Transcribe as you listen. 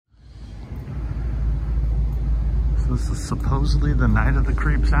This is supposedly the Night of the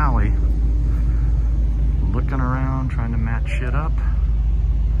Creeps alley. Looking around, trying to match shit up.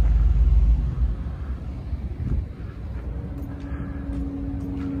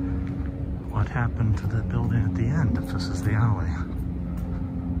 What happened to the building at the end if this is the alley?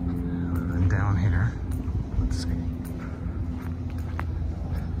 Other than down here. Let's see.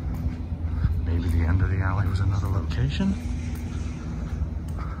 Maybe the end of the alley was another location?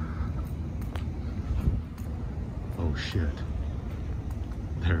 Oh shit.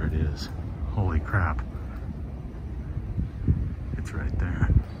 There it is. Holy crap. It's right there.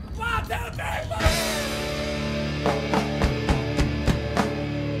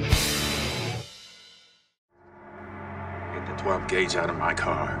 Get the 12 gauge out of my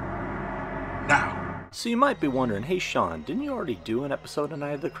car. Now. So you might be wondering, hey Sean, didn't you already do an episode of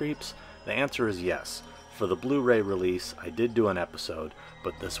Night of the Creeps? The answer is yes. For the Blu-ray release, I did do an episode,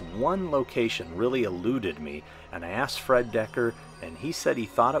 but this one location really eluded me, and I asked Fred Decker, and he said he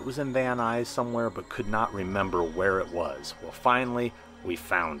thought it was in Van Nuys somewhere, but could not remember where it was. Well, finally, we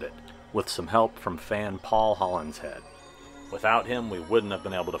found it, with some help from fan Paul Hollinshead. Without him, we wouldn't have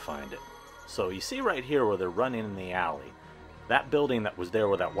been able to find it. So you see right here where they're running in the alley, that building that was there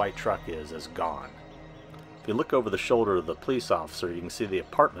where that white truck is gone. If you look over the shoulder of the police officer, you can see the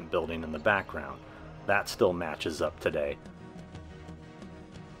apartment building in the background. That still matches up today.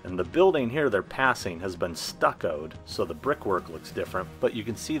 And the building here they're passing has been stuccoed, so the brickwork looks different, but you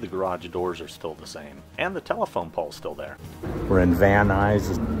can see the garage doors are still the same. And the telephone pole's still there. We're in Van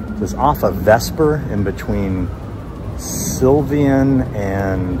Nuys. This is off of Vesper in between Sylvian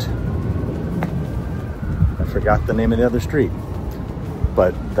and I forgot the name of the other street.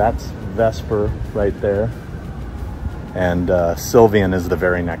 But that's Vesper right there. And Sylvian is the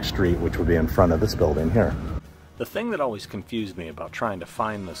very next street, which would be in front of this building here. The thing that always confused me about trying to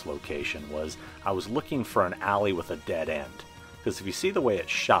find this location was I was looking for an alley with a dead end. Because if you see the way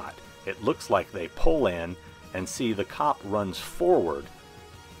it's shot, it looks like they pull in and see the cop runs forward,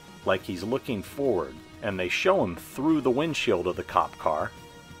 like he's looking forward, and they show him through the windshield of the cop car,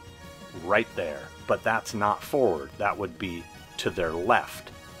 right there. But that's not forward, that would be to their left.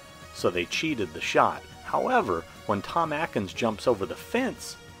 So they cheated the shot. However, when Tom Atkins jumps over the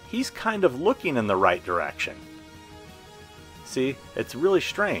fence, he's kind of looking in the right direction. See, it's really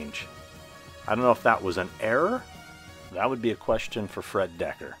strange. I don't know if that was an error. That would be a question for Fred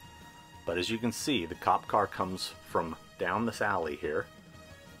Decker. But as you can see, the cop car comes from down this alley here,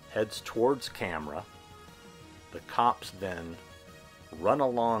 heads towards camera. The cops then run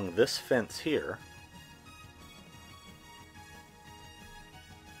along this fence here,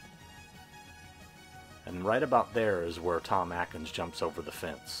 and right about there is where Tom Atkins jumps over the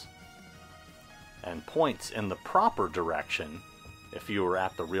fence and points in the proper direction if you were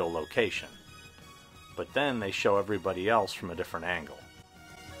at the real location. But then they show everybody else from a different angle.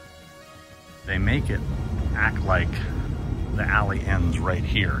 They make it act like the alley ends right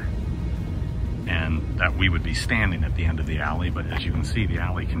here and that we would be standing at the end of the alley, but as you can see, the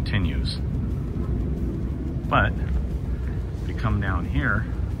alley continues. But if you come down here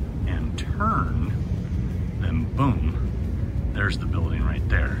and turn, then boom, there's the building right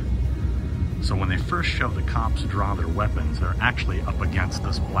there. So when they first show the cops draw their weapons, they're actually up against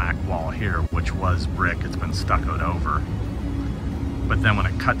this black wall here, which was brick, it's been stuccoed over. But then when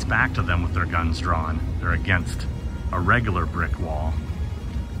it cuts back to them with their guns drawn, they're against a regular brick wall,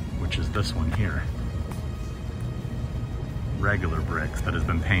 which is this one here. Regular bricks that has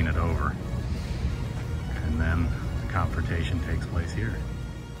been painted over. And then the confrontation takes place here.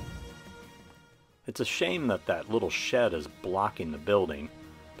 It's a shame that that little shed is blocking the building,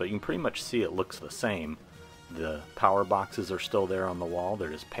 but you can pretty much see it looks the same. The power boxes are still there on the wall,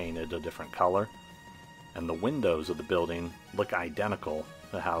 they're just painted a different color. And the windows of the building look identical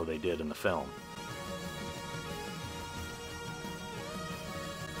to how they did in the film.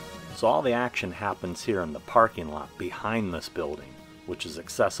 So all the action happens here in the parking lot behind this building, which is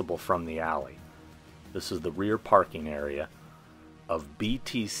accessible from the alley. This is the rear parking area of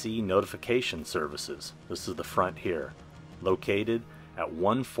BTC Notification Services. This is the front here, located at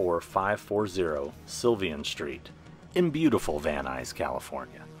 14540 Sylvian Street in beautiful Van Nuys,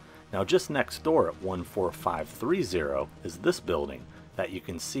 California. Now just next door at 14530 is this building that you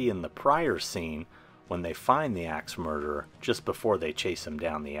can see in the prior scene when they find the axe murderer just before they chase him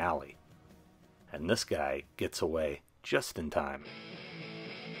down the alley. And this guy gets away just in time.